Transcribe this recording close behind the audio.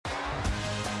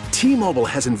T-Mobile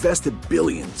has invested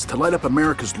billions to light up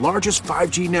America's largest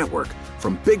 5G network,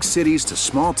 from big cities to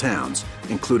small towns,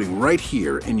 including right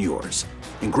here in yours.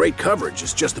 And great coverage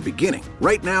is just the beginning.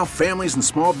 Right now, families and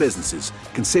small businesses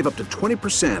can save up to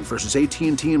 20% versus AT&T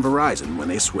and Verizon when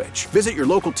they switch. Visit your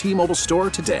local T-Mobile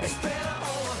store today.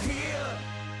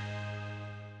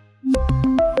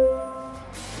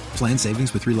 Plan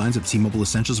savings with 3 lines of T-Mobile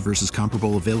Essentials versus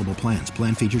comparable available plans.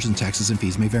 Plan features and taxes and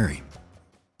fees may vary.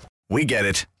 We get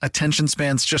it. Attention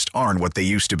spans just aren't what they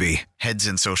used to be. Heads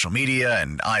in social media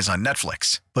and eyes on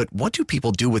Netflix. But what do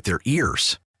people do with their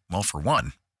ears? Well, for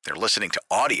one, they're listening to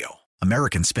audio.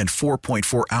 Americans spend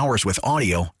 4.4 hours with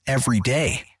audio every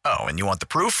day. Oh, and you want the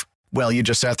proof? Well, you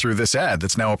just sat through this ad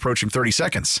that's now approaching 30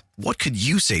 seconds. What could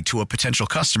you say to a potential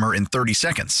customer in 30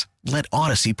 seconds? Let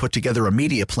Odyssey put together a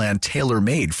media plan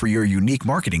tailor-made for your unique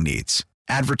marketing needs.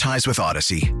 Advertise with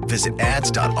Odyssey. Visit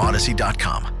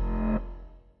ads.odyssey.com.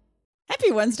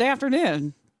 Happy Wednesday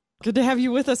afternoon. Good to have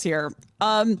you with us here.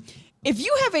 If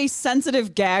you have a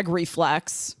sensitive gag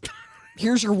reflex,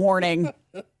 here's your warning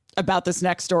about this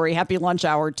next story. Happy lunch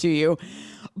hour to you.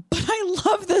 But I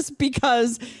love this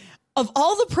because of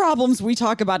all the problems we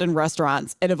talk about in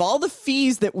restaurants and of all the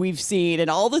fees that we've seen and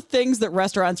all the things that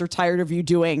restaurants are tired of you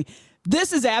doing,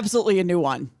 this is absolutely a new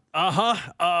one.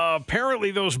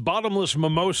 Apparently those bottomless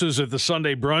mimosas at the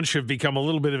Sunday brunch have become a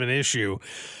little bit of an issue.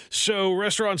 So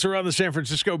restaurants around the San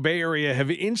Francisco Bay Area have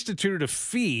instituted a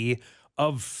fee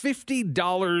of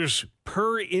 $50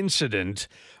 per incident.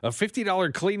 A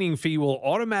 $50 cleaning fee will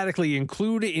automatically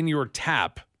include in your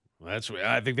tap.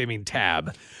 I think they mean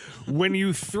tab. When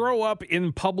you throw up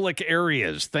in public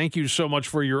areas. Thank you so much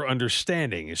for your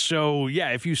understanding. So, yeah,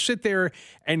 if you sit there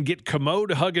and get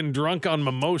commode hugging drunk on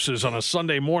mimosas on a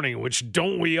Sunday morning, which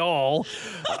don't we all,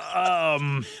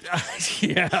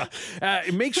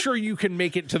 make sure you can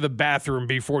make it to the bathroom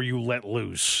before you let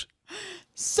loose.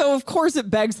 So, of course,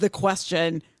 it begs the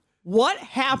question, what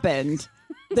happened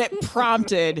that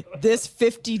prompted this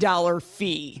 $50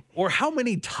 fee? Or how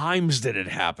many times did it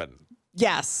happen?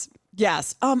 Yes.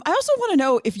 I also want to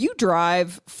know, if you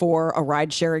drive for a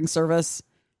ride-sharing service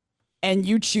and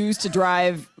you choose to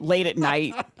drive late at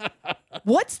night,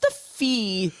 what's the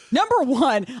fee? Number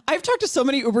one, I've talked to so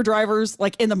many Uber drivers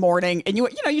like in the morning, and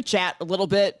you chat a little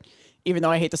bit, even though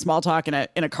I hate the small talk in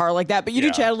a car like that, but you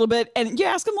do chat a little bit, and you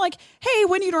ask them like, hey,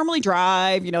 when do you normally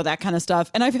drive? That kind of stuff.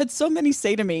 And I've had so many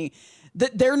say to me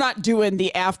that they're not doing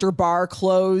the after bar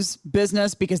close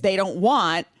business because they don't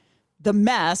want the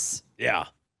mess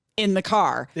in the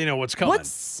car. They know what's coming.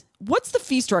 What's the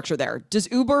fee structure there? Do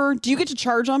you get to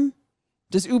charge them?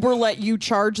 Does Uber let you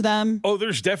charge them? Oh,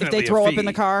 there's definitely if they throw a fee up in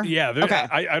the car. Yeah, okay.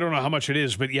 I don't know how much it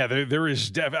is, but yeah, there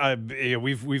is.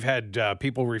 We've had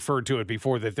people refer to it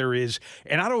before that there is,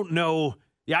 and I don't know.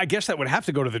 Yeah, I guess that would have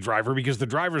to go to the driver because the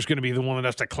driver's going to be the one that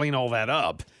has to clean all that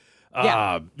up.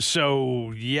 I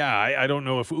don't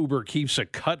know if Uber keeps a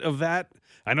cut of that.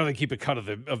 I know they keep a cut of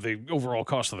the overall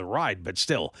cost of the ride, but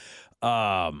still,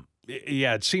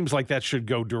 it seems like that should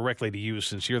go directly to you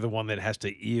since you're the one that has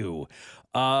to ew.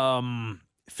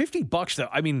 $50 though.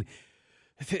 I mean,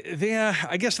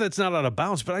 I guess that's not out of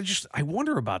bounds, but I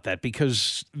wonder about that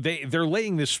because they're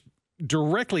laying this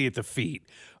directly at the feet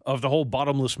of the whole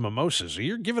bottomless mimosas. So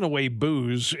you're giving away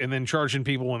booze and then charging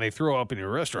people when they throw up in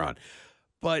your restaurant,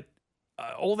 but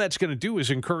all that's going to do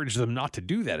is encourage them not to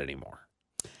do that anymore.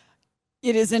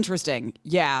 It is interesting.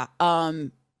 Yeah.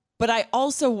 But I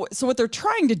also, so what they're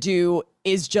trying to do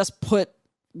is just put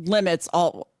limits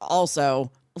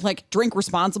also, like drink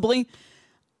responsibly.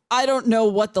 I don't know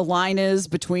what the line is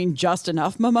between just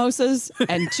enough mimosas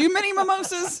and too many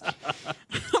mimosas,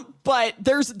 but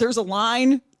there's a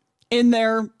line in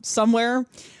there somewhere.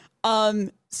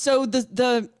 So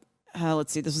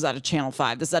let's see, this was out of Channel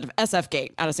 5. This is out of SF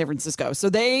Gate out of San Francisco. So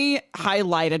they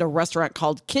highlighted a restaurant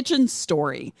called Kitchen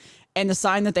Story and the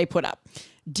sign that they put up.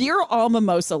 Dear all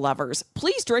mimosa lovers,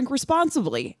 please drink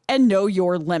responsibly and know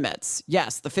your limits.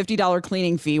 Yes, the $50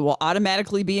 cleaning fee will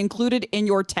automatically be included in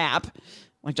your tap,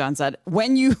 like John said,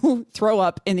 when you throw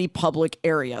up in the public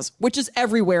areas, which is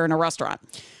everywhere in a restaurant.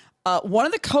 One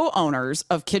of the co-owners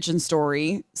of Kitchen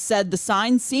Story said the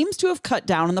sign seems to have cut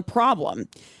down on the problem,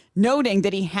 noting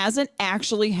that he hasn't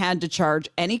actually had to charge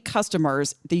any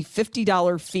customers the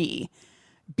 $50 fee.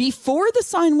 Before the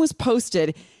sign was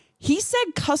posted, he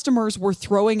said customers were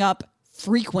throwing up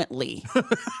frequently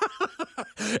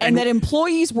and that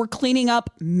employees were cleaning up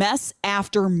mess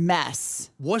after mess.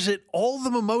 Was it all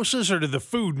the mimosas or did the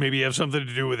food maybe have something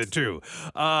to do with it too?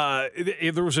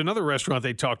 There was another restaurant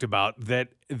they talked about that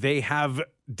they have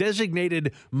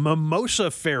designated mimosa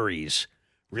ferries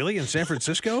Really? In San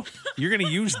Francisco? You're going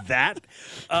to use that?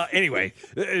 Anyway,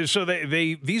 so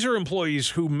these are employees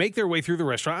who make their way through the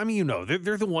restaurant. I mean,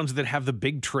 they're the ones that have the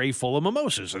big tray full of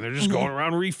mimosas, and they're just going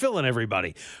around refilling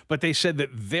everybody. But they said that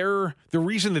the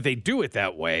reason that they do it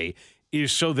that way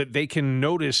is so that they can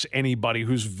notice anybody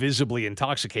who's visibly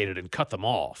intoxicated and cut them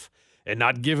off and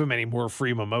not give them any more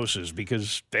free mimosas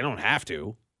because they don't have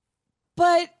to.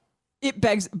 But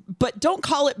don't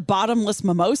call it bottomless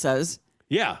mimosas.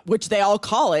 Yeah. Which they all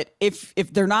call it. If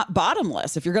they're not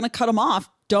bottomless, if you're going to cut them off,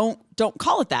 don't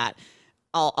call it that.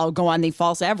 I'll go on the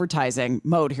false advertising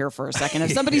mode here for a second.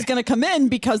 If somebody's going to come in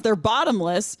because they're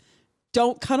bottomless,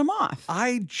 don't cut them off.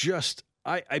 I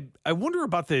wonder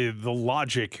about the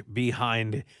logic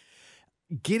behind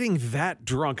getting that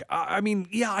drunk. I mean,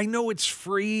 yeah, I know it's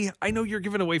free. I know you're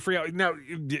giving away free. Now,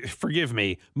 forgive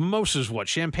me. Mimosas, what?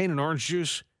 Champagne and orange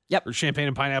juice? Yep. Or champagne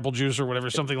and pineapple juice or whatever,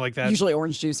 something like that. Usually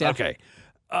orange juice, yeah. Okay.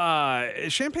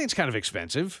 Champagne's kind of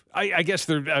expensive. I guess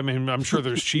I'm sure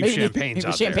there's cheap champagnes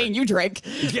out champagne there. You drink.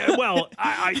 Yeah, well,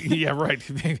 yeah, right.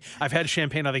 I've had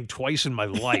champagne, I think, twice in my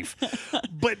life.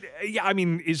 But yeah, I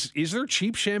mean, is there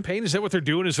cheap champagne? Is that what they're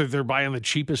doing? Is that they're buying the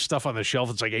cheapest stuff on the shelf?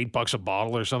 It's like $8 a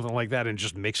bottle or something like that and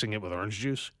just mixing it with orange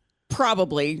juice?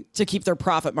 Probably to keep their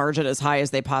profit margin as high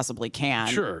as they possibly can.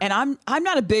 Sure. And I'm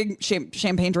not a big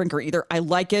champagne drinker either. I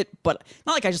like it, but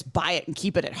not like I just buy it and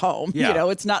keep it at home. Yeah.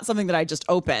 It's not something that I just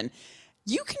open.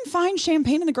 You can find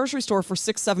champagne in the grocery store for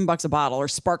 $6-7 a bottle, or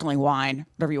sparkling wine,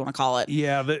 whatever you want to call it.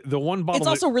 Yeah, the one bottle. It's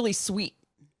also really sweet.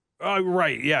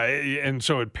 Right, yeah, and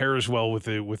so it pairs well with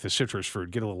the citrus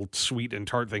fruit. Get a little sweet and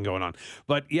tart thing going on.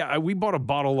 But yeah, we bought a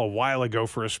bottle a while ago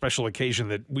for a special occasion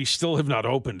that we still have not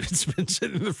opened. It's been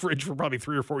sitting in the fridge for probably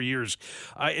 3 or 4 years,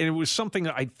 and it was something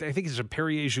I think it's a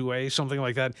Perrier-Jouet, something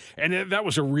like that. And that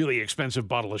was a really expensive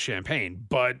bottle of champagne,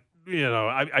 but.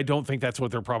 I don't think that's what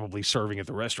they're probably serving at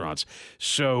the restaurants.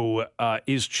 So,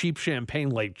 is cheap champagne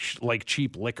like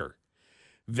cheap liquor?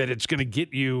 That it's going to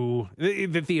get you,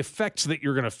 that the effects that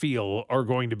you're going to feel are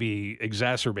going to be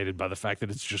exacerbated by the fact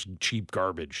that it's just cheap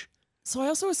garbage. So I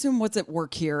also assume what's at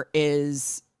work here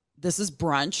is this is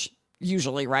brunch,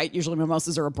 usually, right? Usually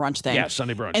mimosas are a brunch thing. Yeah,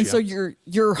 Sunday brunch. And so you're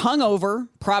hungover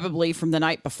probably from the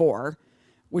night before,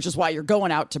 which is why you're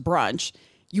going out to brunch.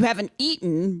 You haven't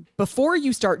eaten before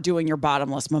you start doing your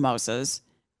bottomless mimosas,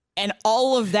 and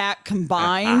all of that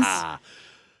combines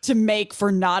to make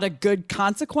for not a good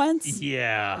consequence.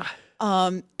 Yeah.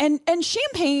 And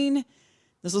champagne,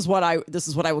 this is what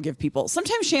I will give people.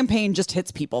 Sometimes champagne just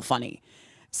hits people funny.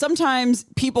 Sometimes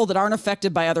people that aren't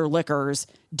affected by other liquors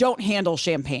don't handle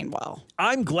champagne well.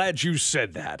 I'm glad you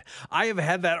said that. I have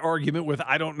had that argument with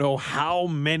I don't know how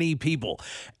many people.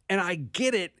 And I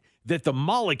get it that the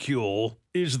molecule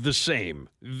is the same.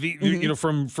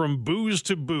 From booze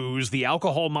to booze, the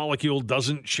alcohol molecule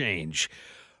doesn't change.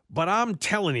 But I'm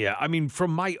telling you, I mean,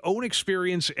 from my own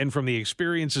experience and from the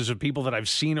experiences of people that I've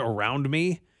seen around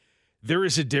me, there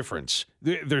is a difference.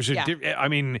 I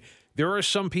mean, there are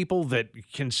some people that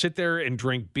can sit there and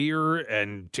drink beer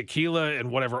and tequila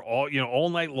and whatever all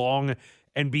night long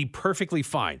and be perfectly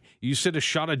fine. You sit a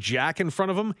shot of Jack in front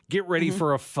of them, get ready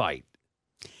for a fight.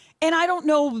 And I don't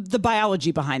know the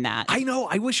biology behind that. I know.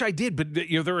 I wish I did. But,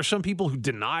 there are some people who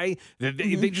deny that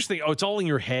they just think, it's all in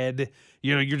your head.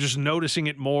 You're just noticing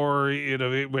it more,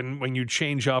 when you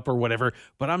change up or whatever.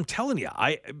 But I'm telling you,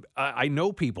 I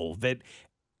know people that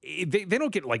they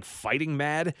don't get like fighting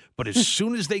mad. But as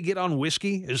soon as they get on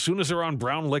whiskey, as soon as they're on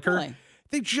brown liquor, Really?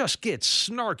 They just get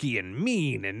snarky and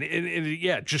mean. And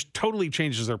it just totally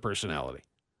changes their personality.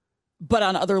 But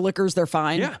on other liquors, they're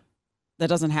fine? Yeah. That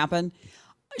doesn't happen?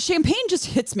 Champagne just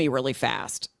hits me really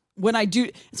fast. When I do,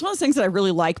 it's one of those things that I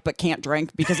really like but can't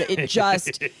drink because it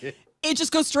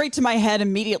just goes straight to my head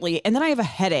immediately, and then I have a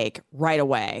headache right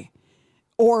away,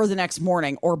 or the next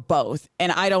morning, or both.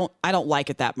 And I don't like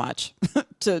it that much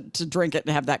to drink it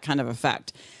and have that kind of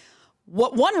effect.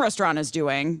 What one restaurant is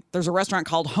doing, there's a restaurant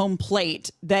called Home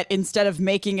Plate that instead of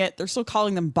making it, they're still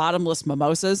calling them bottomless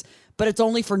mimosas, but it's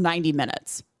only for 90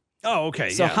 minutes. Oh, okay.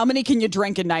 So how many can you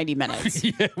drink in 90 minutes?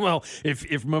 Yeah, well,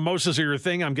 if mimosas are your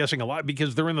thing, I'm guessing a lot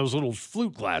because they're in those little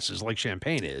flute glasses like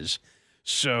champagne is.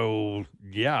 So,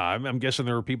 yeah, I'm guessing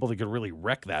there are people that could really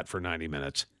wreck that for 90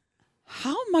 minutes.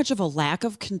 How much of a lack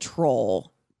of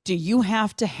control do you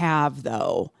have to have,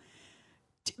 though?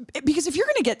 Because if you're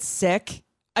going to get sick,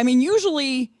 I mean,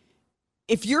 usually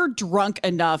if you're drunk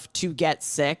enough to get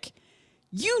sick,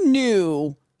 you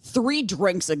knew 3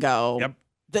 drinks ago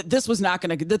that this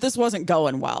wasn't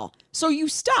going well. So you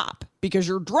stop because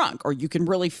you're drunk or you can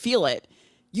really feel it.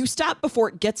 You stop before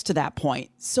it gets to that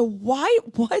point. So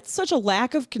what's such a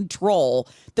lack of control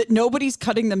that nobody's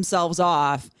cutting themselves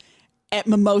off at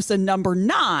mimosa number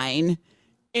 9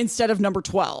 instead of number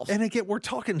 12. And again, we're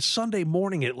talking Sunday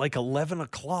morning at like 11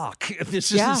 o'clock.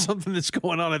 This isn't something that's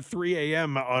going on at 3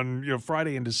 a.m. on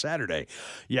Friday into Saturday.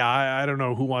 Yeah, I don't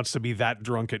know who wants to be that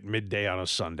drunk at midday on a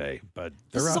Sunday, but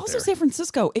they're This is out also there. San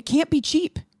Francisco. It can't be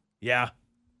cheap. Yeah.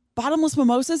 Bottomless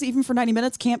mimosas, even for 90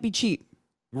 minutes, can't be cheap.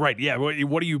 Right, yeah.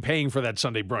 What are you paying for that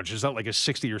Sunday brunch? Is that like a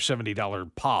 $60 or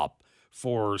 $70 pop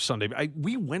for Sunday?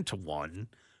 We went to one.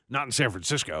 Not in San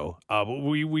Francisco, but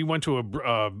we went to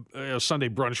a Sunday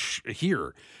brunch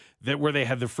here where they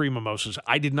had the free mimosas.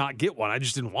 I did not get one. I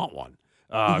just didn't want one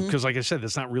because, like I said,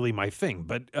 that's not really my thing.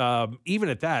 But even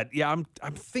at that, yeah, I'm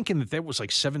thinking that was like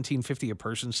 $17.50 a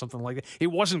person, something like that. It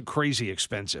wasn't crazy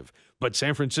expensive, but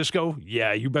San Francisco,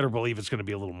 yeah, you better believe it's going to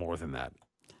be a little more than that.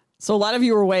 So a lot of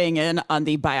you are weighing in on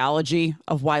the biology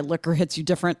of why liquor hits you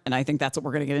different, and I think that's what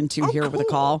we're going to get into here with a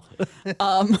call. We're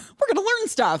going to learn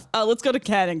stuff. Let's go to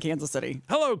Ken in Kansas City.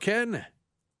 Hello, Ken.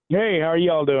 Hey, how are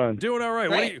y'all doing? Doing all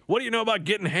right. What do you know about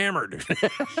getting hammered?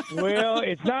 Well,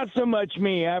 it's not so much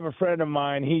me. I have a friend of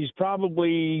mine. He's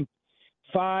probably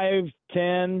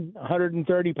 5'10",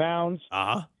 130 pounds.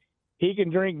 Uh-huh. He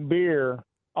can drink beer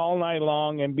all night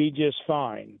long and be just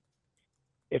fine.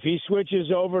 If he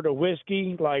switches over to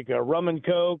whiskey, like a rum and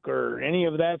coke or any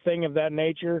of that thing of that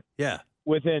nature, Yeah.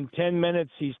 within 10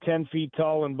 minutes, he's 10 feet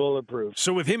tall and bulletproof.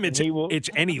 So with him, it's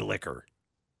any liquor.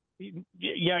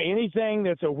 Yeah, anything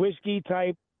that's a whiskey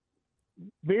type,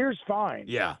 beer's fine.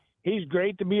 Yeah. He's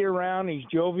great to be around. He's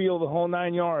jovial the whole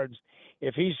 9 yards.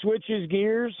 If he switches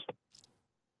gears,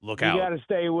 Look you out. got to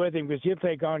stay with him because he'll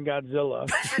take on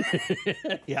Godzilla.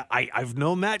 Yeah, I've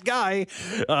known that guy.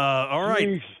 All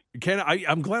right. Ken,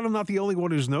 I'm glad I'm not the only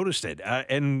one who's noticed it.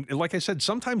 And like I said,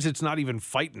 sometimes it's not even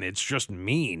fighting. It's just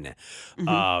mean.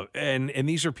 And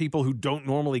these are people who don't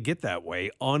normally get that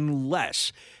way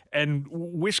unless. And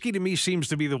whiskey to me seems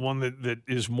to be the one that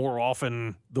is more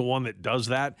often the one that does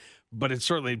that. But it's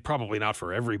certainly probably not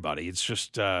for everybody. It's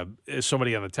just as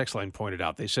somebody on the text line pointed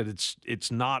out, they said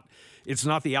it's not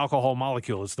the alcohol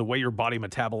molecule. It's the way your body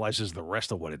metabolizes the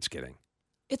rest of what it's getting.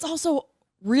 It's also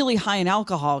really high in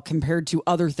alcohol compared to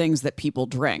other things that people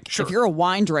drink. Sure. If you're a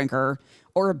wine drinker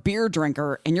or a beer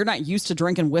drinker and you're not used to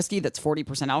drinking whiskey that's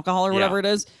 40% alcohol or whatever it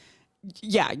is,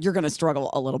 yeah, you're going to struggle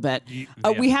a little bit.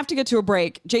 We have to get to a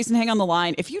break. Jason, hang on the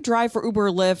line. If you drive for Uber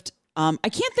or Lyft, I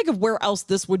can't think of where else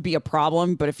this would be a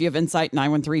problem, but if you have insight,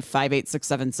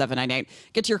 913-586-7798.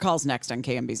 Get to your calls next on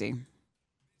KMBZ.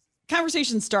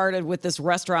 Conversation started with this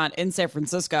restaurant in San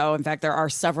Francisco. In fact, there are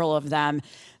several of them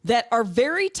that are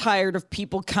very tired of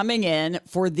people coming in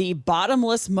for the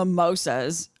bottomless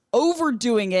mimosas,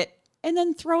 overdoing it, and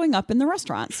then throwing up in the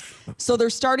restaurants. So they're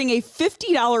starting a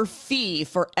 $50 fee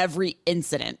for every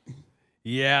incident.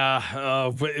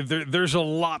 Yeah, there's a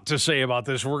lot to say about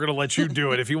this. We're going to let you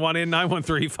do it. If you want in,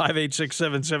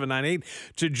 913-586-7798.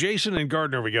 To Jason and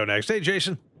Gardner we go next. Hey,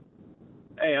 Jason.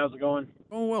 Hey, how's it going?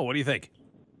 Oh, well, what do you think?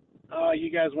 You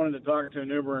guys wanted to talk to an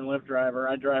Uber and Lyft driver.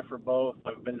 I drive for both.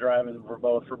 I've been driving for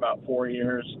both for about 4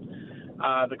 years.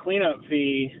 The cleanup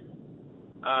fee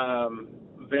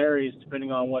varies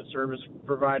depending on what service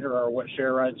provider or what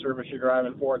share ride service you're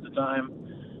driving for at the time.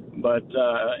 But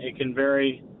it can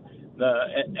vary.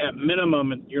 At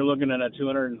minimum, you're looking at a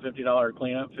 $250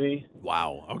 cleanup fee.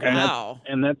 Wow. Okay.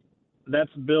 And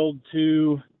that's billed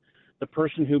to the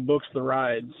person who books the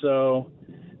ride. So,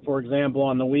 for example,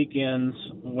 on the weekends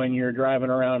when you're driving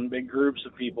around big groups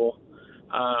of people,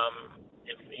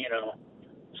 if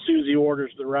Susie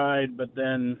orders the ride, but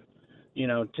then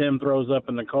Tim throws up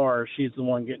in the car, she's the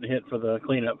one getting hit for the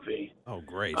cleanup fee. Oh,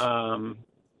 great.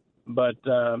 But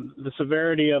the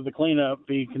severity of the cleanup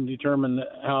fee can determine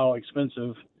how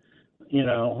expensive,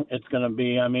 it's going to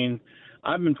be. I mean,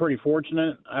 I've been pretty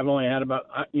fortunate. I've only had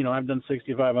I've done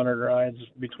 6,500 rides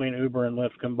between Uber and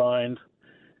Lyft combined,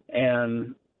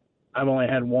 and I've only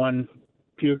had one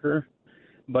puker,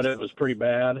 but it was pretty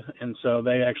bad. And so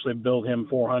they actually billed him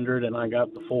 $400, and I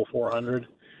got the full $400.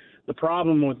 The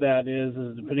problem with that is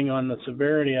depending on the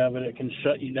severity of it, it can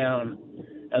shut you down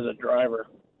as a driver.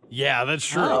 Yeah, that's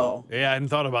true. Oh. Yeah, I hadn't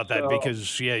thought about that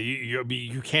because,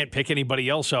 you can't pick anybody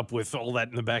else up with all that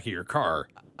in the back of your car.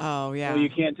 Oh, yeah. Well, you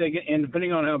can't take it, and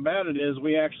depending on how bad it is,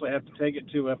 we actually have to take it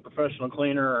to a professional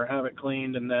cleaner or have it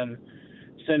cleaned and then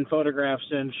send photographs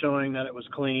in showing that it was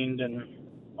cleaned and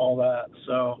all that.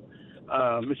 So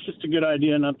it's just a good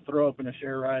idea not to throw up in a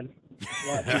share ride.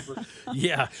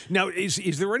 Yeah. Now,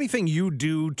 is there anything you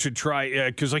do to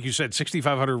try, because like you said,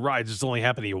 6,500 rides, it's only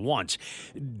happened to you once.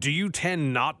 Do you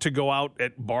tend not to go out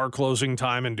at bar closing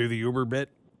time and do the Uber bit?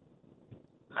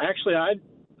 Actually, I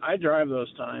drive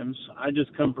those times. I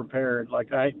just come prepared.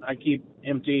 Like I keep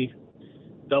empty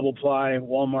double ply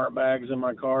Walmart bags in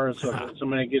my car. So if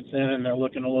somebody gets in and they're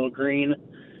looking a little green,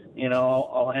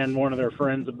 I'll hand one of their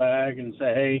friends a bag and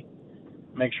say, hey,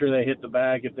 make sure they hit the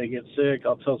bag. If they get sick,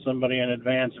 I'll tell somebody in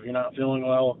advance, if you're not feeling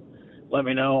well, let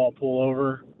me know. I'll pull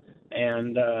over.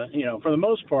 And, for the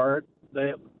most part,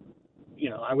 I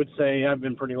would say I've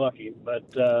been pretty lucky. But,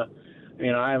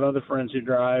 I have other friends who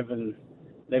drive, and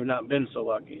they've not been so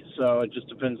lucky. So it just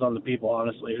depends on the people,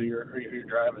 honestly, who you're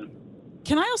driving.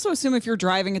 Can I also assume if you're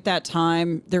driving at that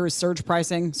time, there is surge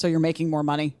pricing, so you're making more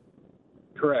money?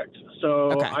 Correct.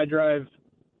 So okay. I drive,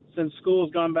 since school's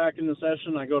gone back into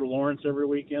session, I go to Lawrence every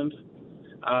weekend.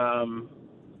 On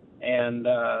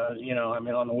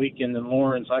the weekend in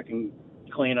Lawrence, I can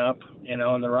clean up,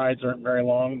 and the rides aren't very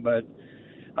long, but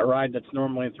a ride that's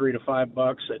normally $3 to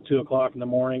 $5 at 2:00 in the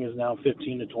morning is now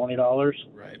 $15 to $20.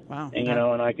 Right. Wow. And,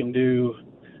 and I can do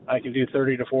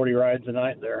 30 to 40 rides a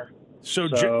night there.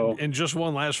 So, and just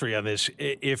one last for you on this.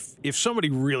 If somebody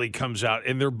really comes out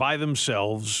and they're by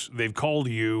themselves, they've called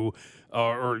you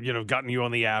or gotten you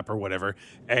on the app or whatever,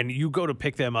 and you go to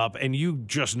pick them up and you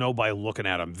just know by looking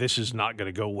at them, this is not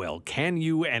going to go well. Can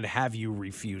you and have you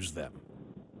refused them?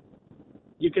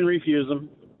 You can refuse them.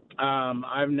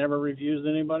 I've never refused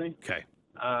anybody. Okay.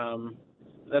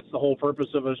 That's the whole purpose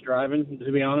of us driving,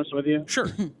 to be honest with you. Sure.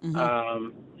 Is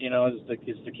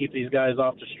to keep these guys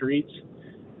off the streets.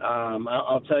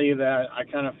 I'll tell you that I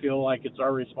kind of feel like it's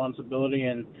our responsibility,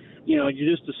 and you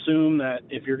just assume that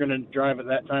if you're going to drive at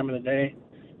that time of the day,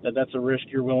 that's a risk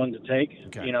you're willing to take.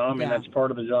 Okay. That's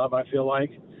part of the job. I feel like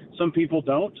some people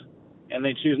don't, and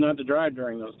they choose not to drive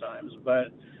during those times. But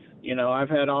I've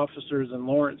had officers in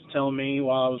Lawrence tell me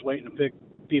while I was waiting to pick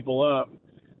people up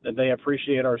that they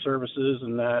appreciate our services,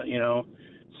 and that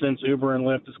since Uber and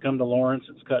Lyft has come to Lawrence,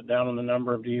 it's cut down on the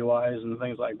number of DUIs and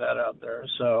things like that out there.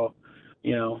 So.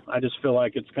 I just feel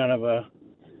like it's kind of a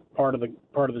part of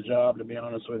the job, to be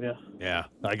honest with you. Yeah,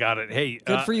 I got it. Hey,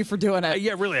 good for you for doing it.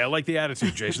 Yeah, really, I like the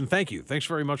attitude, Jason. Thank you. Thanks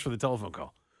very much for the telephone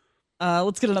call.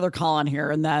 Let's get another call on here,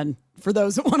 and then for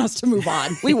those that want us to move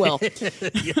on, we will.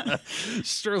 Yeah.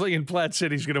 Sterling in Platte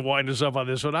City is going to wind us up on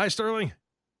this one. Hi, Sterling.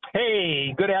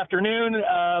 Hey, good afternoon.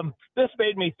 This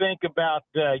made me think about,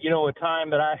 a time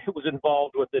that I was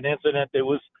involved with an incident that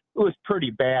was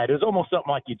pretty bad. It was almost something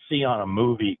like you'd see on a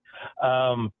movie.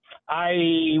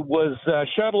 I was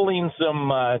shuttling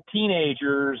some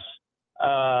teenagers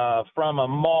from a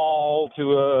mall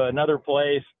to another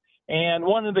place, and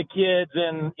one of the kids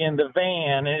in the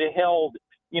van, and it held,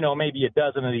 maybe a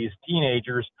dozen of these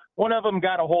teenagers. One of them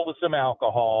got a hold of some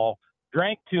alcohol,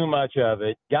 drank too much of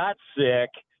it, got sick,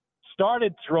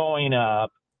 started throwing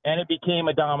up, and it became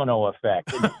a domino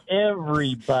effect. And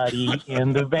everybody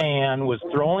in the van was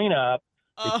throwing up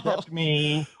except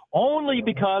me, only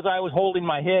because I was holding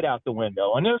my head out the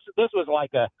window. And this was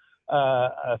like a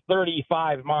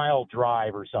 35-mile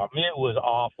drive or something. It was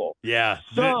awful. Yeah.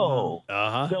 So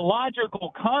the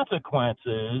logical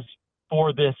consequences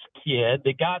for this kid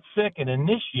that got sick and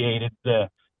initiated the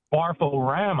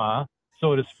barforama,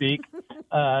 so to speak,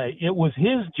 it was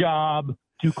his job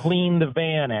to clean the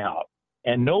van out.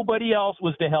 And nobody else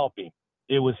was to help him.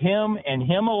 It was him, and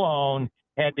him alone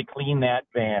had to clean that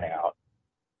van out.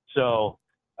 So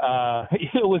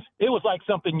it was like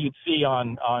something you'd see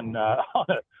on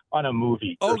a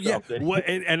movie. Oh or yeah, something. well,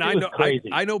 and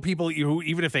I know people who,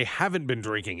 even if they haven't been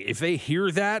drinking, if they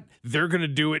hear that, they're going to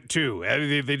do it too.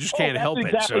 They just can't help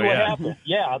exactly it. So what happened.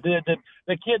 Yeah,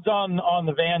 the kids on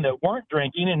the van that weren't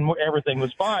drinking and everything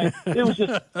was fine. It was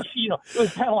just it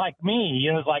was kind of like me.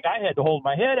 It was like I had to hold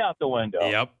my head out the window.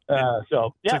 Yep.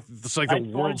 It's like the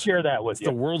world's share that with you.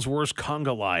 The world's worst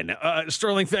conga line.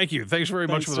 Sterling, thank you. Thanks very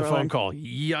much for the phone call.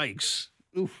 Yikes.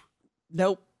 Oof.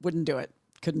 Nope, wouldn't do it.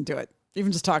 Couldn't do it.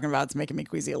 Even just talking about it's making me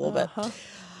queasy a little bit. All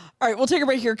right, we'll take a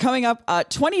break here. Coming up,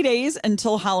 20 days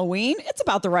until Halloween. It's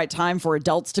about the right time for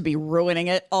adults to be ruining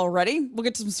it already. We'll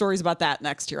get to some stories about that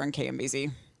next here on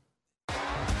KMBZ.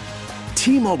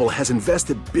 T-Mobile has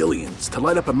invested billions to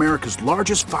light up America's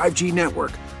largest 5G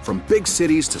network, from big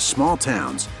cities to small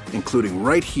towns, including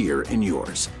right here in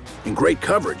yours. And great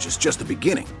coverage is just the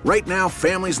beginning. Right now,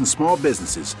 families and small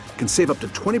businesses can save up to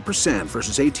 20%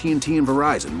 versus AT&T and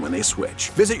Verizon when they switch.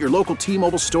 Visit your local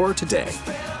T-Mobile store today.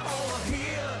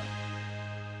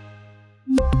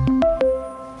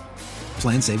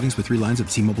 Plan savings with 3 lines of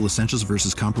T-Mobile Essentials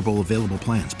versus comparable available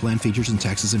plans. Plan features and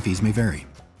taxes and fees may vary.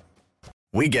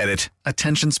 We get it.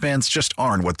 Attention spans just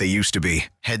aren't what they used to be.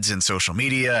 Heads in social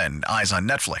media and eyes on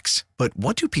Netflix. But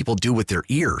what do people do with their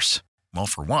ears? Well,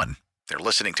 for one, they're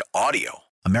listening to audio.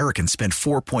 Americans spend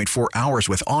 4.4 hours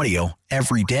with audio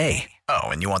every day. Oh,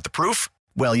 and you want the proof?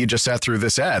 Well, you just sat through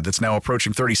this ad that's now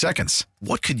approaching 30 seconds.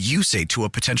 What could you say to a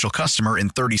potential customer in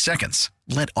 30 seconds?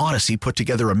 Let Odyssey put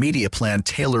together a media plan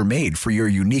tailor-made for your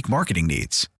unique marketing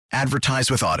needs. Advertise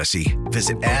with Odyssey.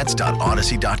 Visit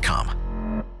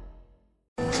ads.odyssey.com.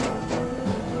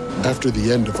 After the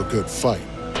end of a good fight,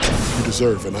 you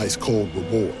deserve an ice-cold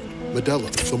reward. Modelo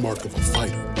is the mark of a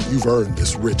fighter. You've earned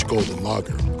this rich golden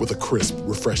lager with a crisp,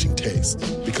 refreshing taste.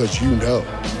 Because you know,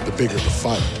 the bigger the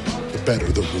fight, the better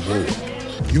the reward.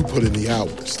 You put in the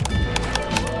hours,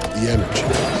 the energy,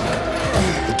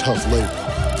 the tough labor.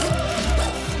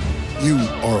 You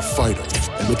are a fighter,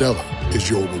 and Modelo is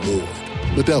your reward.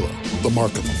 Modelo, the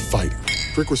mark of a fighter.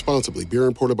 Drink responsibly. Beer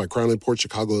imported by Crown Imports,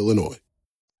 Chicago, Illinois.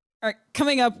 All right,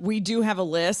 coming up, we do have a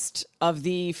list of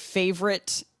the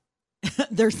favorite.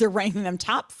 They're ranking them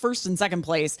top, first, and second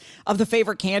place of the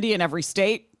favorite candy in every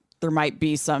state. There might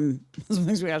be some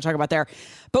things we got to talk about there.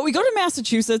 But we go to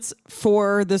Massachusetts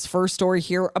for this first story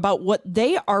here about what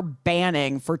they are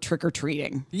banning for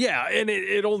trick-or-treating. Yeah, and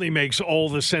it only makes all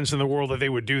the sense in the world that they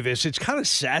would do this. It's kind of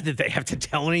sad that they have to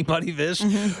tell anybody this,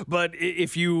 but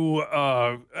if you,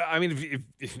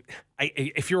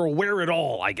 if you're aware at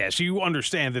all, I guess, you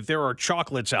understand that there are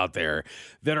chocolates out there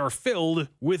that are filled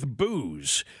with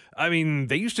booze. I mean,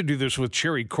 they used to do this with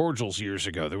cherry cordials years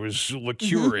ago. There was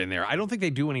liqueur in there. I don't think they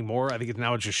do anymore. I think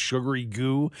now it's just sugary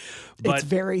goo. But it's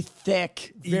very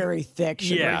thick sugary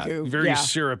goo. Very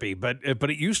syrupy. But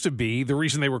it used to be, the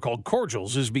reason they were called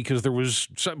cordials is because there was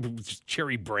some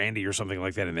cherry brandy or something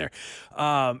like that in there.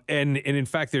 And in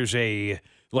fact, there's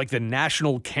like the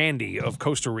national candy of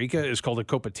Costa Rica is called a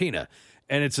copatina.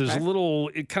 And it's this little,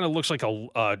 it kind of looks like a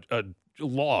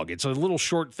log. It's a little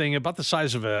short thing about the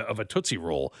size of a Tootsie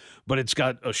Roll, but it's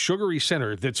got a sugary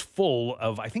center that's full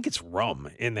of, I think it's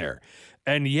rum in there.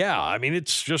 And yeah, I mean,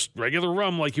 it's just regular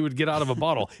rum like you would get out of a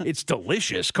bottle. It's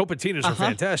delicious. Copatinas are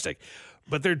fantastic.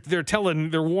 But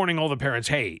they're warning all the parents,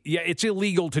 hey, yeah, it's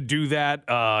illegal to do that.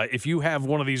 If you have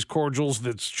one of these cordials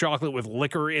that's chocolate with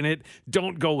liquor in it,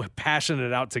 don't go passing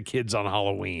it out to kids on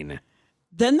Halloween.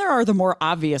 Then there are the more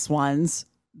obvious ones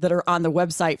that are on the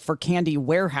website for Candy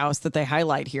Warehouse that they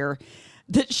highlight here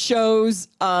that shows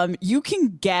you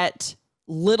can get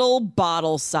little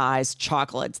bottle-sized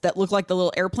chocolates that look like the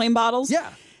little airplane bottles. Yeah.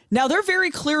 Now, they're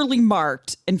very clearly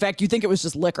marked. In fact, you think it was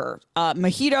just liquor.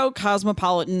 Mojito,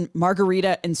 Cosmopolitan,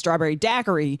 Margarita, and Strawberry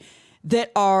Daiquiri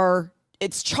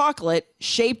it's chocolate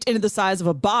shaped into the size of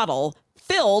a bottle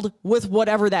filled with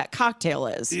whatever that cocktail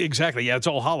is. Exactly. Yeah, it's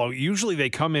all hollow. Usually they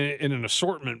come in an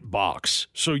assortment box.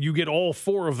 So you get all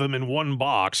four of them in one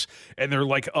box, and they're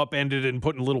like upended and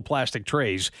put in little plastic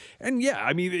trays. And yeah,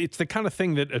 I mean, it's the kind of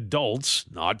thing that adults,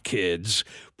 not kids,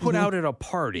 put out at a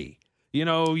party. You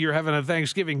know, you're having a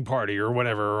Thanksgiving party or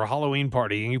whatever, or a Halloween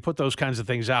party, and you put those kinds of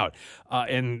things out.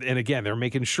 And again, they're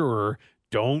making sure,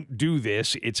 don't do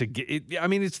this. It's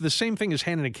the same thing as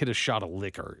handing a kid a shot of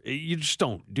liquor. You just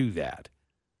don't do that.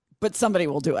 But somebody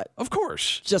will do it. Of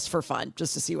course. Just for fun,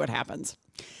 just to see what happens.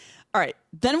 All right.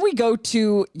 Then we go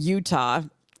to Utah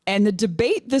and the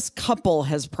debate this couple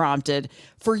has prompted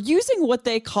for using what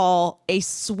they call a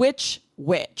switch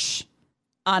witch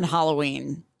on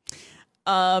Halloween.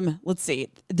 Let's see.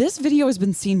 This video has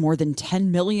been seen more than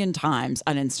 10 million times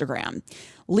on Instagram.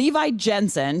 Levi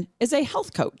Jensen is a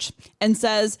health coach and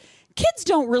says, kids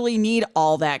don't really need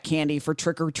all that candy for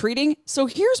trick-or-treating, so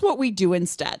here's what we do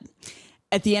instead.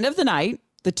 At the end of the night,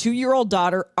 the 2-year-old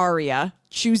daughter, Aria,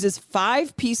 chooses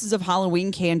 5 pieces of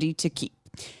Halloween candy to keep.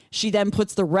 She then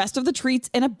puts the rest of the treats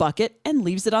in a bucket and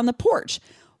leaves it on the porch.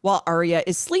 While Aria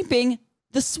is sleeping,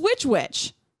 the switch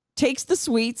witch takes the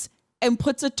sweets and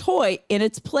puts a toy in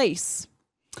its place.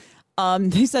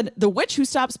 They said the witch who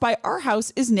stops by our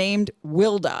house is named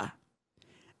Wilda.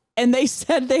 And they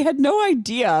said they had no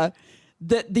idea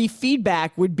that the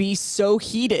feedback would be so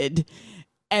heated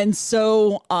and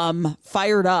so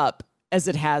fired up as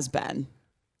it has been.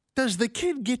 Does the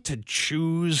kid get to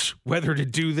choose whether to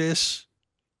do this?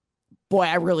 Boy,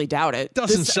 I really doubt it.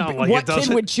 Doesn't sound like what it, does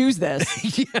kid it? would choose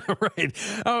this? Yeah,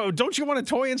 right. Oh, don't you want a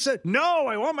toy instead? No,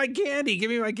 I want my candy.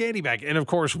 Give me my candy back. And of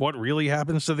course, what really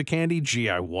happens to the candy? Gee,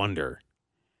 I wonder.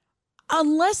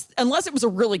 Unless it was a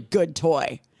really good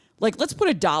toy. Like, let's put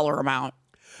a dollar amount.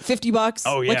 $50.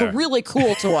 Oh, yeah. Like a really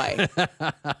cool toy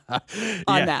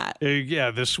on that.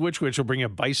 Yeah, the Switch Witch will bring a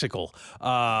bicycle.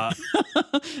 I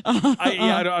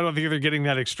don't think they're getting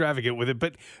that extravagant with it.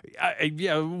 But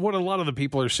what a lot of the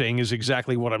people are saying is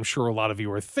exactly what I'm sure a lot of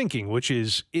you are thinking, which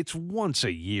is it's once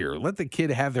a year. Let the kid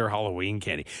have their Halloween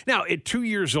candy. Now, at 2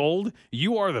 years old,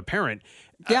 you are the parent.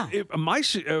 Yeah. My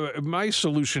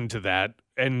solution to that,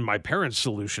 and my parents'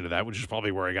 solution to that, which is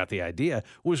probably where I got the idea,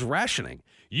 was rationing.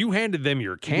 You handed them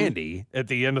your candy at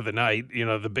the end of the night. You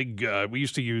know, the big, we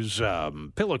used to use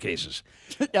pillowcases.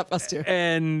 Yep, us too.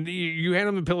 And you hand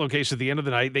them the pillowcase at the end of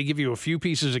the night. They give you a few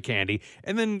pieces of candy,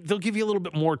 and then they'll give you a little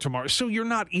bit more tomorrow. So you're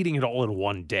not eating it all in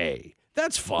one day.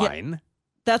 That's fine. Yeah,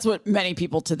 that's what many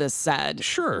people to this said.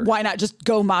 Sure. Why not just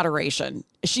go moderation?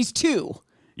 She's 2.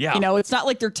 Yeah. You know, it's not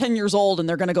like they're 10 years old and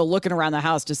they're going to go looking around the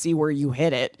house to see where you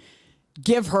hid it.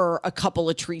 Give her a couple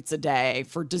of treats a day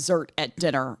for dessert at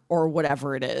dinner or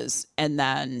whatever it is. And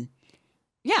then,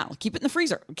 yeah, keep it in the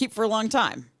freezer. Keep it for a long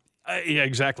time. Yeah,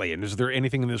 exactly. And is there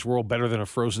anything in this world better than a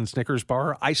frozen Snickers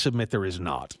bar? I submit there is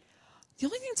not. The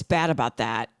only thing that's bad about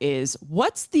that is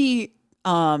what's the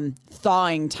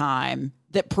thawing time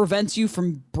that prevents you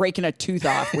from breaking a tooth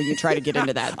off when you try to get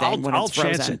into that thing when it's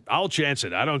frozen? I'll chance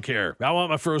it. I don't care. I want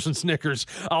my frozen Snickers.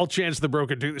 I'll chance the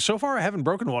broken tooth. So far, I haven't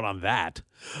broken one on that.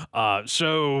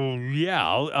 So,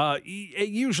 yeah,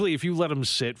 usually if you let them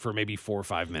sit for maybe 4 or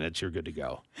 5 minutes, you're good to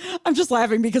go. I'm just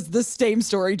laughing because this same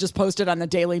story just posted on the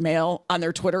Daily Mail on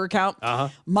their Twitter account.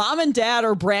 Mom and dad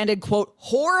are branded, quote,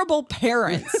 horrible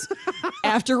parents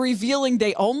after revealing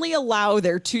they only allow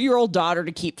their 2-year-old daughter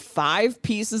to keep 5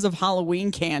 pieces of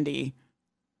Halloween candy.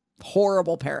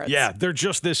 Horrible parents. Yeah, they're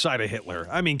just this side of Hitler.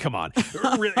 I mean, come on.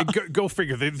 Go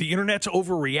figure. The internet's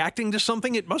overreacting to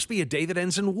something. It must be a day that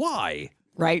ends in Y.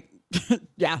 Right?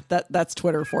 Yeah, that's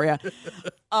Twitter for you.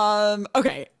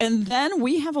 Okay, and then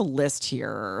we have a list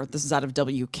here. This is out of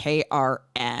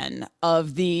WKRN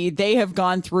they have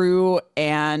gone through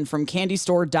and from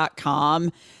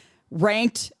candystore.com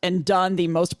ranked and done the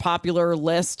most popular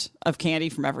list of candy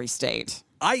from every state.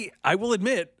 I will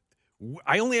admit,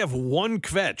 I only have one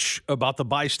kvetch about the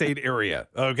bi-state area,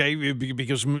 okay?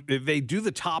 Because they do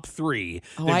the top 3.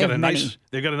 Oh, they've got a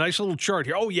nice little chart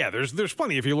here. Oh yeah, there's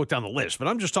plenty if you look down the list, but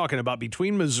I'm just talking about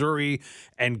between Missouri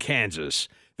and Kansas.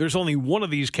 There's only one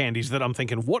of these candies that I'm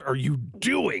thinking, what are you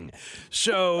doing?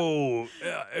 So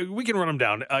we can run them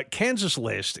down. Kansas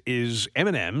list is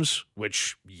M&M's,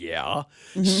 which, yeah.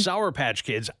 Sour Patch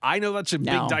Kids. I know that's a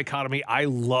big dichotomy. I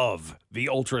love the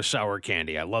ultra sour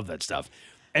candy. I love that stuff.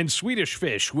 And Swedish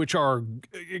Fish, which are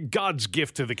God's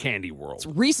gift to the candy world. It's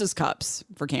Reese's Cups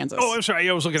for Kansas. Oh, I'm sorry.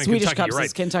 I was looking at Swedish Kentucky. Cups You're right.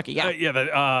 is Kentucky,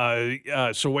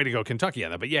 yeah. So way to go, Kentucky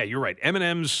on that. But yeah, you're right.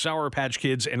 M&M's, Sour Patch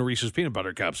Kids, and Reese's Peanut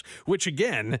Butter Cups, which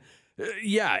again,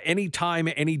 anytime,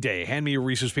 any day, hand me a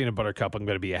Reese's Peanut Butter Cup, I'm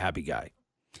going to be a happy guy.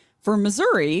 For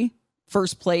Missouri,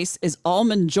 first place is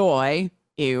Almond Joy,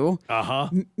 ew.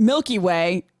 Milky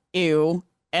Way, ew.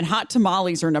 And Hot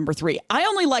Tamales are number 3. I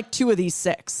only like 2 of these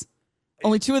 6.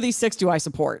 Only 2 of these 6 do I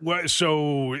support.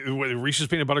 So Reese's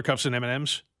Peanut Butter Cups and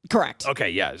M&M's? Correct.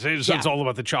 Okay, yeah. So it's all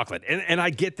about the chocolate. And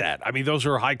I get that. I mean, those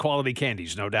are high-quality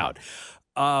candies, no doubt.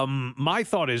 My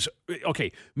thought is,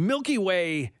 okay, Milky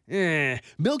Way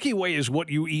is what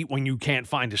you eat when you can't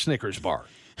find a Snickers bar.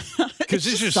 Because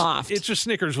it's just soft. It's just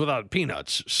Snickers without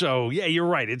peanuts. So, yeah, you're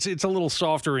right. It's a little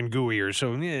softer and gooier.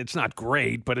 So, it's not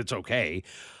great, but it's okay.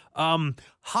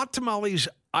 Hot Tamales,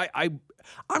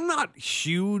 I'm not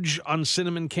huge on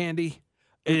cinnamon candy.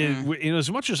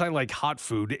 As much as I like hot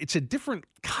food, it's a different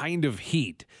kind of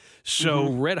heat. So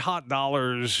Red Hot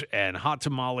Dollars and Hot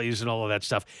Tamales and all of that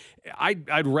stuff,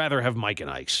 I'd rather have Mike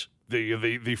and Ike's,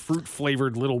 the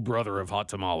fruit-flavored little brother of Hot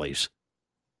Tamales.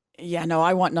 Yeah, no,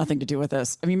 I want nothing to do with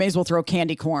this. I mean, you may as well throw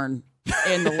candy corn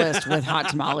in the list with Hot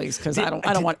Tamales because I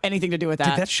don't want anything to do with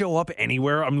that. Did that show up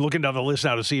anywhere? I'm looking down the list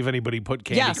now to see if anybody put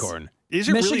candy corn. Is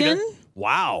it Michigan? Really there?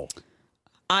 Wow.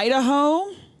 Idaho.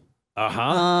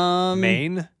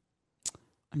 Maine.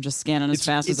 I'm just scanning as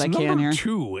fast as I can here. It's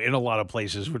number 2 in a lot of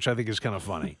places, which I think is kind of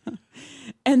funny.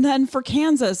 And then for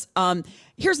Kansas,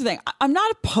 here's the thing. I'm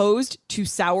not opposed to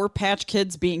Sour Patch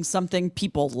Kids being something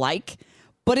people like,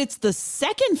 but it's the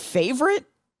second favorite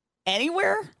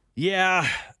anywhere? Yeah.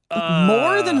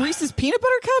 More than Reese's Peanut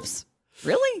Butter Cups?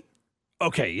 Really?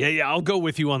 Okay, yeah, I'll go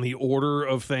with you on the order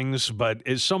of things, but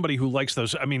as somebody who likes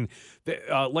those, I mean,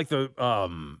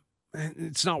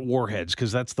 it's not Warheads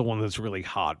because that's the one that's really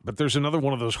hot, but there's another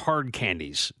one of those hard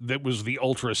candies that was the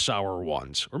ultra sour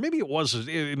ones, or maybe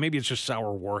it's just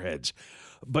sour Warheads,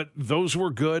 but those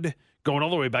were good. Going all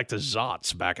the way back to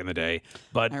Zots back in the day,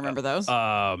 but I remember those.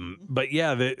 But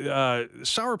yeah, the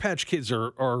Sour Patch Kids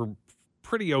are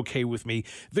pretty okay with me.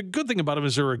 The good thing about them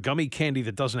is they're a gummy candy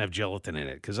that doesn't have gelatin in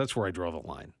it, because that's where I draw the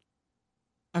line.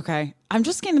 Okay. I'm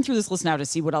just scanning through this list now to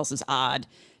see what else is odd.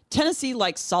 Tennessee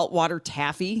likes saltwater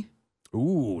taffy.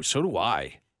 Ooh, so do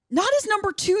I. Not as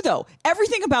number 2, though.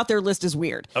 Everything about their list is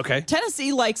weird. Okay.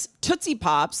 Tennessee likes Tootsie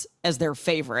Pops as their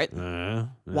favorite.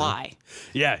 Why?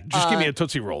 Yeah, just give me a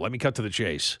Tootsie Roll. Let me cut to the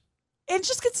chase. it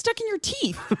just gets stuck in your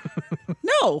teeth.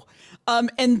 No.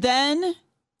 And then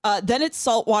it's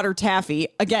saltwater taffy,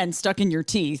 again, stuck in your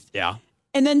teeth. Yeah.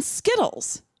 And then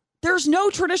Skittles. There's no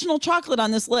traditional chocolate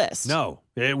on this list. No,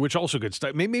 which also good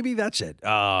stuff. Maybe that's it.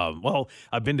 Well,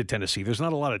 I've been to Tennessee. There's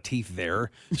not a lot of teeth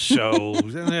there, so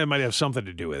it might have something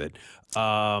to do with it.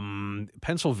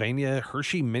 Pennsylvania,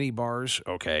 Hershey mini bars.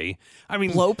 Okay. I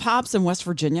mean, Blow Pops in West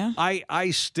Virginia. I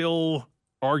still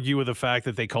argue with the fact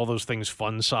that they call those things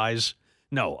fun size.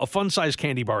 No, a fun size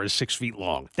candy bar is 6 feet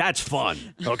long. That's fun.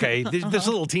 Okay. This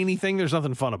little teeny thing, there's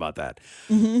nothing fun about that.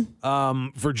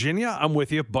 Mm-hmm. Virginia, I'm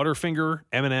with you. Butterfinger,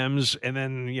 M&Ms, and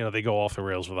then, they go off the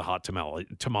rails with the hot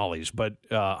tamales. But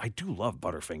I do love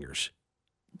Butterfingers.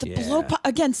 The Blow Pop,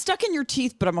 again, stuck in your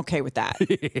teeth, but I'm okay with that,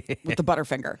 with the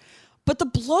Butterfinger. But the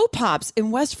Blow Pops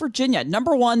in West Virginia,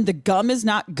 number one, the gum is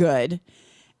not good.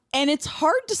 And it's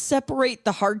hard to separate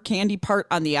the hard candy part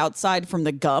on the outside from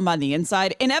the gum on the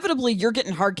inside. Inevitably, you're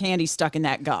getting hard candy stuck in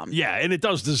that gum. Yeah, and it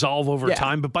does dissolve over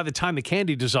time, but by the time the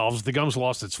candy dissolves, the gum's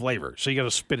lost its flavor. So you got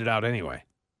to spit it out anyway.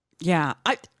 Yeah,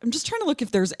 I'm just trying to look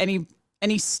if there's any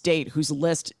state whose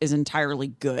list is entirely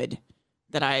good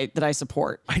that I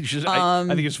support. I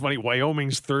think it's funny.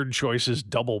 Wyoming's third choice is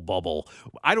Double Bubble.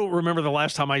 I don't remember the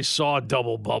last time I saw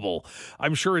Double Bubble.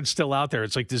 I'm sure it's still out there.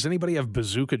 It's like, does anybody have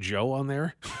Bazooka Joe on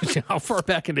there? How far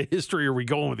back into history are we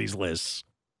going with these lists?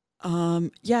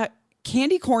 Yeah,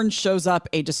 candy corn shows up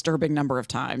a disturbing number of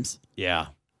times. Yeah,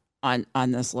 on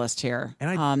this list here.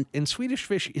 And Swedish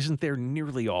Fish isn't there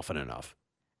nearly often enough.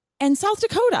 And South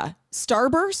Dakota,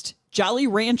 Starburst, Jolly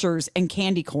Ranchers, and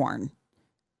candy corn.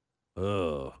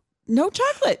 Ugh. No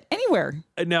chocolate anywhere.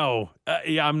 No.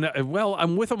 Yeah,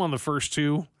 I'm with them on the first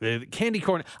two. Candy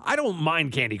corn. I don't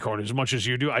mind candy corn as much as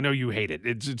you do. I know you hate it.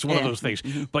 It's one of those things.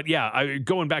 But yeah,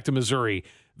 going back to Missouri,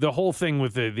 the whole thing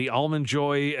with the Almond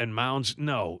Joy and Mounds.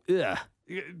 No. Ugh.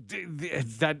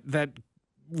 That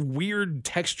weird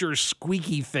texture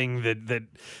squeaky thing that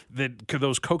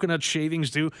those coconut shavings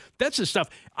do. That's the stuff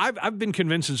I've been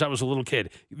convinced since I was a little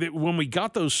kid that when we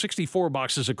got those 64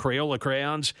 boxes of Crayola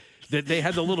crayons that they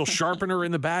had the little sharpener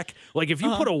in the back. Like if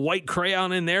you put a white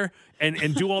crayon in there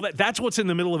and do all that, that's what's in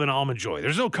the middle of an Almond Joy.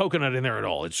 There's no coconut in there at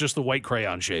all. It's just the white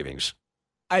crayon shavings.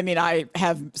 I mean, I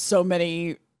have so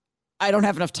many. I don't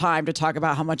have enough time to talk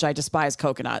about how much I despise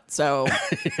coconut. So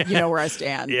you know where I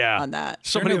stand on that.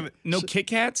 No Kit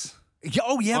Kats?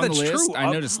 Oh, yeah, that's true.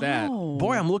 I noticed that.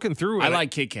 Boy, I'm looking through it. I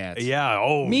like Kit Kats. Yeah.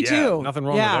 Oh, me too. Nothing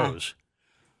wrong with those.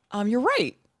 You're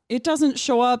right. It doesn't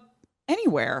show up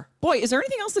anywhere. Boy, is there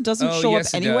anything else that doesn't show up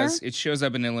anywhere? Does. It shows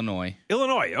up in Illinois.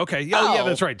 Illinois. Okay. Yeah,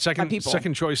 that's right.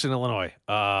 Second choice in Illinois.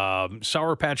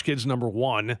 Sour Patch Kids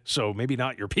 #1. So maybe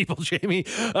not your people, Jamie.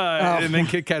 And then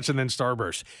Kit Kats and then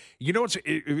Starburst. You know what's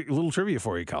a little trivia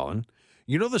for you, Colin?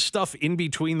 You know the stuff in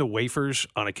between the wafers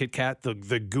on a Kit Kat,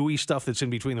 the gooey stuff that's in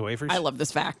between the wafers? I love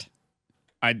this fact.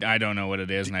 I don't know what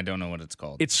it is, and I don't know what it's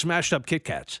called. It's smashed up Kit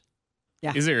Kats.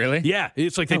 Yeah. Is it really? Yeah.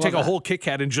 It's like they take a whole Kit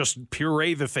Kat and just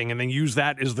puree the thing and then use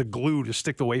that as the glue to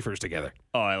stick the wafers together.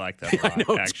 Oh, I like that a lot, I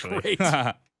know, actually. it's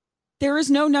great. There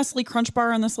is no Nestle Crunch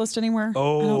Bar on this list anywhere.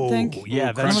 Oh, I don't think.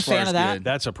 Yeah, I'm a fan of that. Good.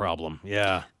 That's a problem.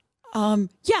 Yeah.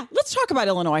 Yeah, let's talk about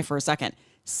Illinois for a second.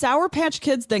 Sour Patch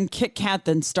Kids, then Kit Kat,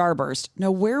 then Starburst. Now,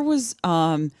 where was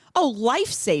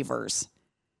Lifesavers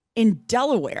in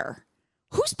Delaware?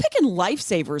 Who's picking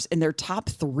Lifesavers in their top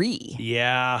 3?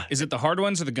 Yeah. Is it the hard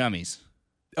ones or the gummies?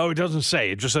 Oh, it doesn't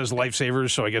say. It just says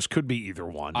Lifesavers, so I guess could be either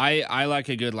one. I like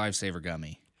a good Lifesaver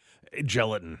gummy.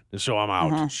 Gelatin, so I'm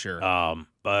out. Sure.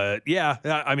 But yeah,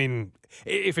 I mean,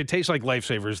 if it tastes like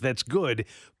Lifesavers, that's good.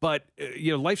 But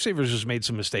Lifesavers has made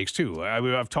some mistakes too.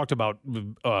 I've talked about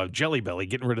Jelly Belly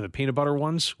getting rid of the peanut butter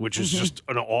ones, which is just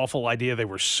an awful idea. They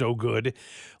were so good.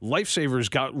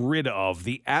 Lifesavers got rid of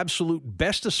the absolute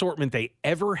best assortment they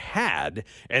ever had,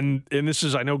 and this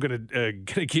is, I know, gonna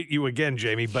get you again,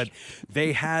 Jamie. But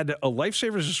they had a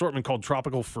Lifesavers assortment called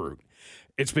Tropical Fruit.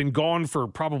 It's been gone for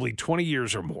probably 20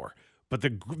 years or more. But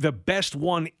the best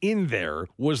one in there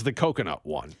was the coconut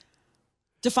one.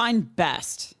 Define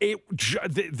best.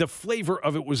 The flavor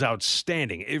of it was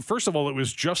outstanding. First of all, it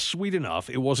was just sweet enough.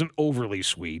 It wasn't overly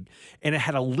sweet. And it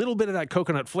had a little bit of that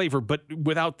coconut flavor, but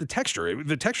without the texture.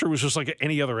 The texture was just like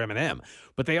any other M&M.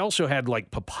 But they also had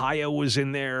like papaya was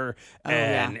in there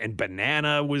and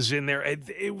banana was in there.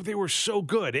 They were so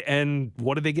good. And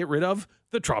what did they get rid of?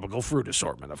 The tropical fruit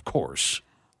assortment, of course.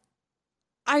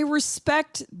 I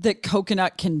respect that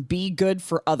coconut can be good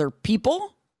for other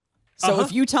people. So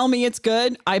if you tell me it's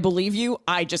good, I believe you.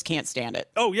 I just can't stand it.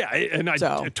 Oh, yeah, and I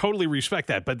totally respect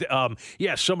that. But,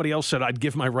 somebody else said I'd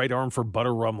give my right arm for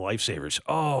butter rum lifesavers.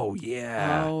 Oh,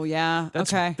 yeah. Oh, yeah.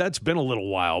 Okay. That's been a little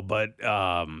while, but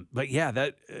yeah,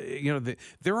 that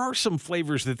there are some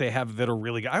flavors that they have that are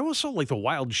really good. I also like the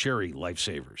wild cherry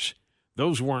lifesavers.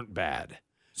 Those weren't bad.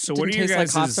 So Didn't taste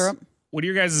like cough syrup? What are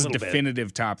your guys'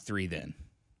 definitive top 3 then?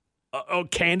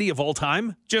 Candy of all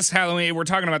time? Just Halloween. We're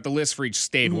talking about the list for each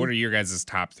state. What are your guys'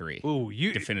 top 3? Ooh,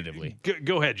 definitively.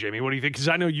 Go ahead, Jamie. What do you think? Because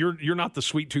I know you're not the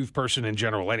sweet tooth person in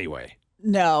general anyway.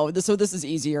 No, so this is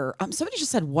easier. Somebody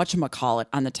just said whatchamacallit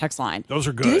on the text line. Those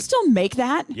are good. Do they still make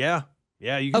that? Yeah,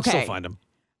 you can still find them.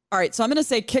 All right, so I'm going to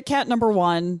say Kit Kat number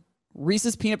 1,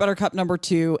 Reese's Peanut Butter Cup number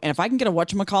 2, and if I can get a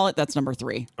whatchamacallit, that's number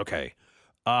 3. Okay.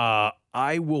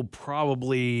 I will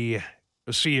probably...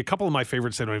 See, a couple of my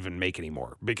favorites they don't even make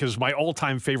anymore because my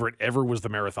all-time favorite ever was the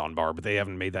Marathon Bar, but they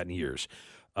haven't made that in years.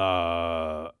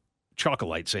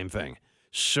 Chocolate, same thing.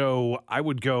 So I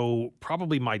would go,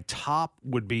 probably my top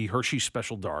would be Hershey's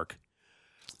Special Dark.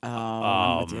 Oh,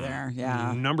 I'm with you there,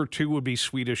 yeah. Number 2 would be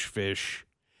Swedish Fish.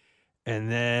 And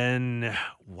then,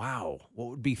 wow, what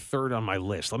would be third on my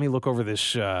list? Let me look over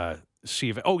this, see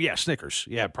if, Snickers.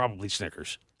 Yeah, probably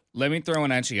Snickers. Let me throw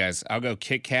one at you guys. I'll go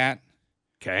Kit Kat.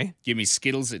 Okay. Give me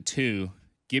Skittles at 2.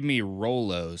 Give me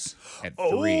Rolos at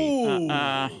 3.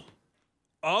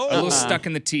 A little stuck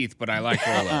in the teeth, but I like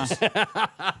Rolos.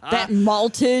 That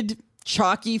malted,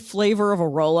 chalky flavor of a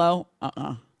Rolo.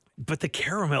 But the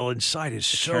caramel inside is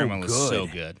so caramel good. Is so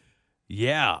good.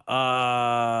 Yeah.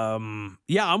 I'm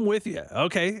with you.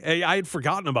 Okay. Hey, I had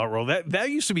forgotten about roll.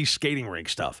 That used to be skating rink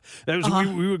stuff. That was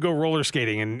we would go roller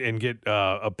skating and get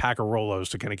a pack of Rolos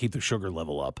to kind of keep the sugar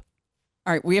level up.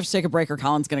 All right, we have to take a break or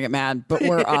Colin's going to get mad, but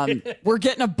we're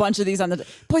getting a bunch of these on the...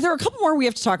 Boy, there are a couple more we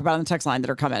have to talk about on the text line that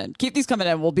are coming in. Keep these coming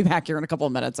in. We'll be back here in a couple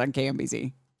of minutes on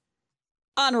KMBZ.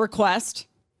 On request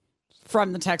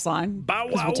from the text line,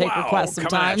 because we take requests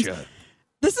sometimes.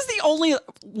 This is the only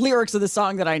lyrics of the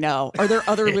song that I know. Are there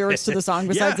other lyrics to the song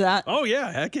besides that? Oh,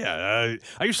 yeah. Heck yeah.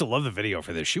 I used to love the video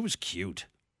for this. She was cute.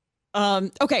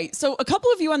 Okay, so a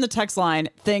couple of you on the text line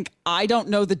think I don't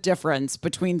know the difference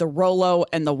between the Rolo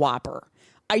and the Whopper.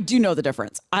 I do know the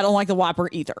difference. I don't like the Whopper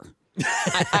either.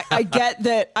 I get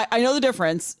that. I know the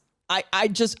difference. I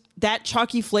just, that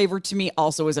chalky flavor to me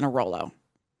also isn't a Rolo.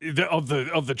 Of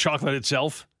the chocolate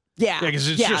itself? Yeah. because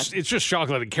it's just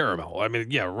chocolate and caramel. I mean,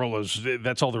 yeah, Rolos,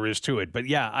 that's all there is to it. But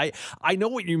yeah, I know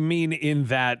what you mean in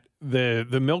that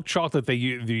the milk chocolate they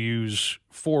use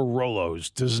for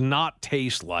Rolos does not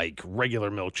taste like regular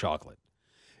milk chocolate.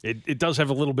 It does have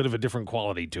a little bit of a different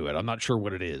quality to it. I'm not sure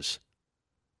what it is.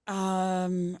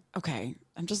 Okay.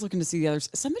 I'm just looking to see the others.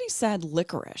 Somebody said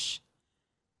licorice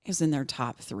is in their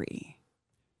top 3.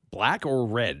 Black or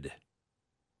red?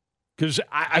 Because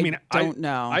I don't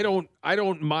know. I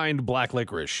don't mind black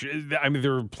licorice. I mean,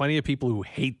 there are plenty of people who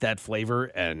hate that flavor,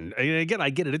 and again, I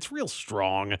get it. It's real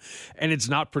strong, and it's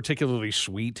not particularly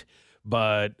sweet.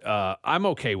 But I'm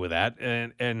okay with that.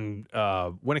 And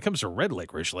when it comes to red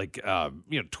licorice, like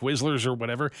Twizzlers or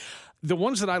whatever, the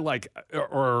ones that I like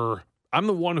are. I'm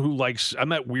the one who likes. I'm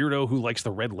that weirdo who likes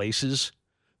the red laces,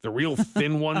 the real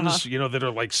thin ones. That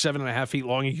are like 7.5 feet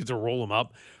long. You get to roll them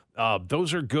up.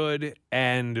 Those are good.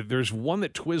 And there's one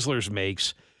that Twizzlers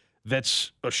makes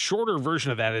that's a shorter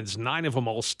version of that. It's 9 of them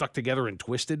all stuck together and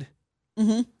twisted.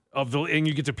 Mm-hmm. And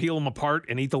you get to peel them apart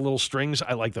and eat the little strings.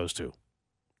 I like those too.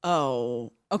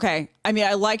 Oh, okay. I mean,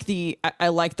 I like the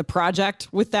project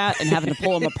with that and having to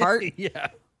pull them apart.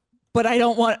 Yeah. But I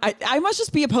don't want. I must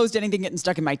just be opposed to anything getting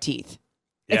stuck in my teeth,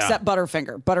 except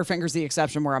Butterfinger. Butterfinger's the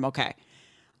exception where I'm okay.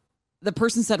 The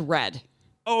person said red.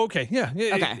 Oh, okay. Yeah.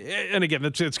 Okay. And again,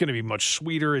 it's going to be much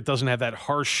sweeter. It doesn't have that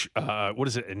harsh, what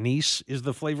is it? Anise is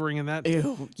the flavoring in that?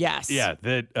 Ew, yes. Yeah,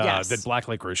 that black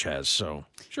licorice has. So,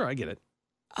 sure, I get it.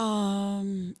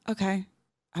 Okay.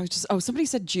 Somebody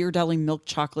said Ghirardelli milk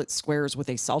chocolate squares with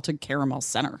a salted caramel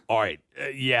center. All right.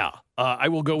 I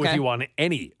will go with you on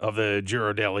any of the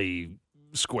Ghirardelli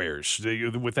squares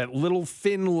with that little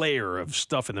thin layer of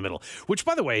stuff in the middle, which,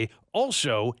 by the way,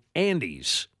 also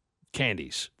Andes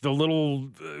candies, the little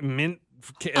mint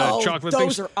chocolate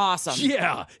things. Those are awesome.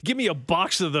 Yeah. Give me a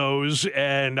box of those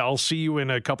and I'll see you in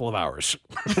a couple of hours.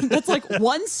 That's like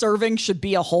one serving should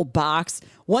be a whole box.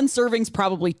 One serving's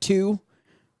probably 2.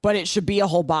 But it should be a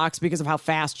whole box because of how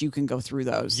fast you can go through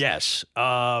those. Yes.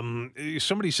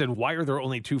 Somebody said, why are there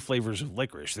only 2 flavors of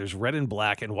licorice? There's red and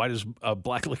black, and why does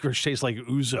black licorice taste like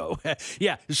ouzo?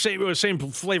 Yeah, same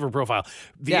flavor profile.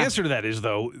 The answer to that is,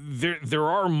 though,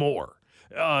 there are more.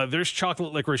 There's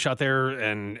chocolate licorice out there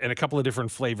and a couple of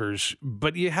different flavors,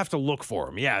 but you have to look for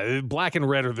them. Yeah, black and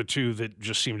red are the two that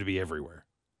just seem to be everywhere.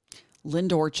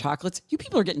 Lindor chocolates. You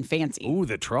people are getting fancy. Ooh,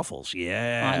 the truffles.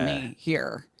 Yeah. On me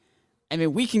here. I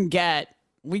mean, we can get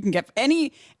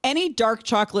any dark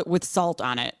chocolate with salt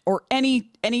on it, or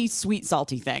any sweet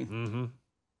salty thing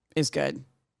is good.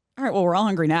 All right, well, we're all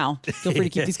hungry now. Feel free to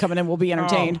keep these coming in. We'll be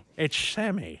entertained. Oh, it's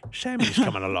Sammy. Sammy's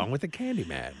coming along with the candy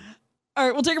man. All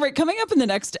right, we'll take a break. Coming up in the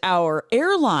next hour,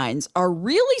 airlines are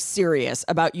really serious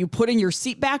about you putting your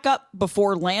seat back up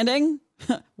before landing.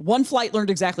 One flight learned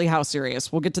exactly how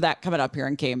serious. We'll get to that coming up here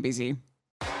on KMBZ.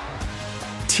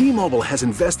 T-Mobile has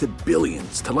invested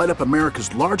billions to light up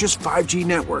America's largest 5G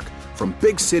network, from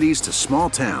big cities to small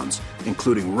towns,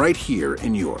 including right here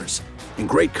in yours. And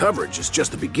great coverage is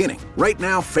just the beginning. Right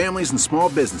now, families and small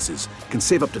businesses can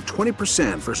save up to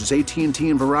 20% versus AT&T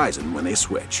and Verizon when they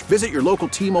switch. Visit your local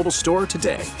T-Mobile store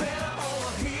today.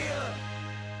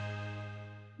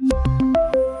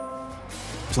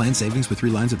 Plan savings with 3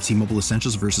 lines of T-Mobile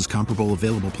Essentials versus comparable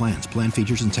available plans. Plan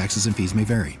features and taxes and fees may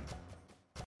vary.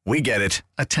 We get it.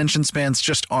 Attention spans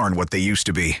just aren't what they used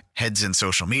to be. Heads in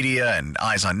social media and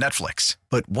eyes on Netflix.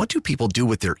 But what do people do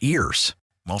with their ears?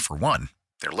 Well, for one,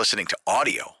 they're listening to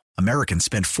audio. Americans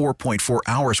spend 4.4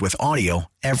 hours with audio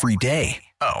every day.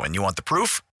 Oh, and you want the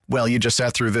proof? Well, you just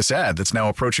sat through this ad that's now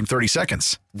approaching 30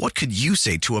 seconds. What could you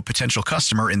say to a potential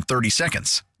customer in 30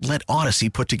 seconds? Let Odyssey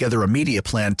put together a media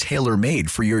plan tailor-made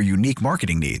for your unique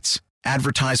marketing needs.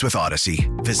 Advertise with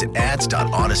Odyssey. Visit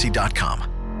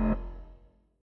ads.odyssey.com.